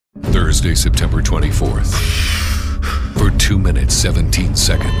Thursday, September 24th. For 2 minutes, 17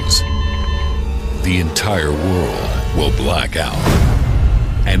 seconds, the entire world will black out,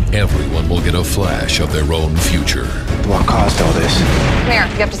 and everyone will get a flash of their own future. What caused all this? Come here,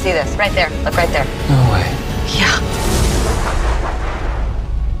 you have to see this. Right there. Look right there. No way. Yeah.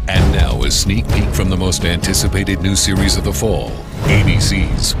 And now a sneak peek from the most anticipated new series of the fall,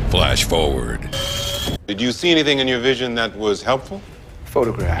 ABC's Flash Forward. Did you see anything in your vision that was helpful?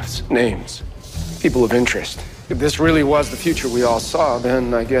 Photographs, names, people of interest. If this really was the future we all saw,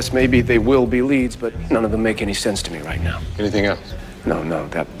 then I guess maybe they will be leads, but none of them make any sense to me right now. Anything else? No,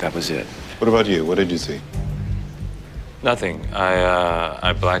 that was it. What about you? What did you see? Nothing.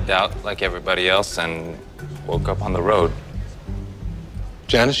 I blacked out like everybody else and woke up on the road.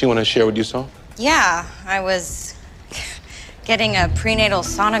 Janice, you want to share what you saw? Yeah, I was getting a prenatal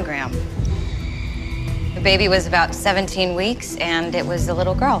sonogram. The baby was about 17 weeks, and it was a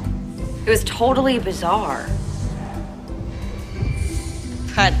little girl. It was totally bizarre.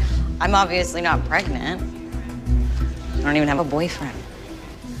 But I'm obviously not pregnant. I don't even have a boyfriend.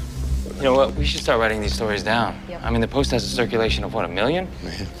 You know what? We should start writing these stories down. Yep. I mean, the Post has a circulation of, what, 1 million?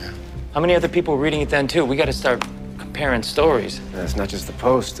 Yeah. How many other people are reading it then, too? We got to start comparing stories. It's not just the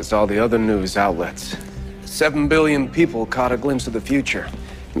Post, it's all the other news outlets. 7 billion people caught a glimpse of the future.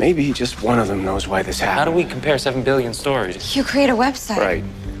 Maybe just one of them knows why this happened. How do we compare 7 billion stories? You create a website. Right.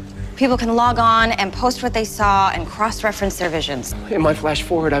 People can log on and post what they saw and cross-reference their visions. In my flash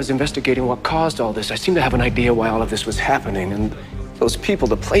forward, I was investigating what caused all this. I seem to have an idea why all of this was happening. And those people,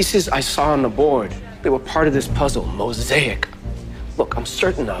 the places I saw on the board, they were part of this puzzle, mosaic. Look, I'm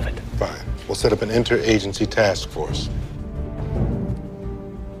certain of it. Fine. We'll set up an interagency task force.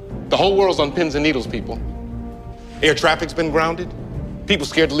 The whole world's on pins and needles, people. Air traffic's been grounded. People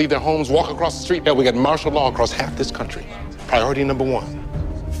scared to leave their homes, walk across the street. Now we got martial law across half this country. Priority number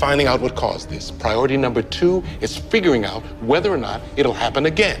 1, finding out what caused this. Priority number 2 is figuring out whether or not it'll happen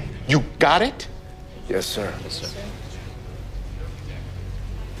again. You got it? Yes, sir.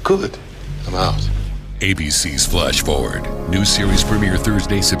 Good. I'm out. ABC's Flash Forward. New series premiere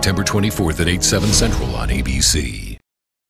Thursday, September 24th at 8/7 Central on ABC.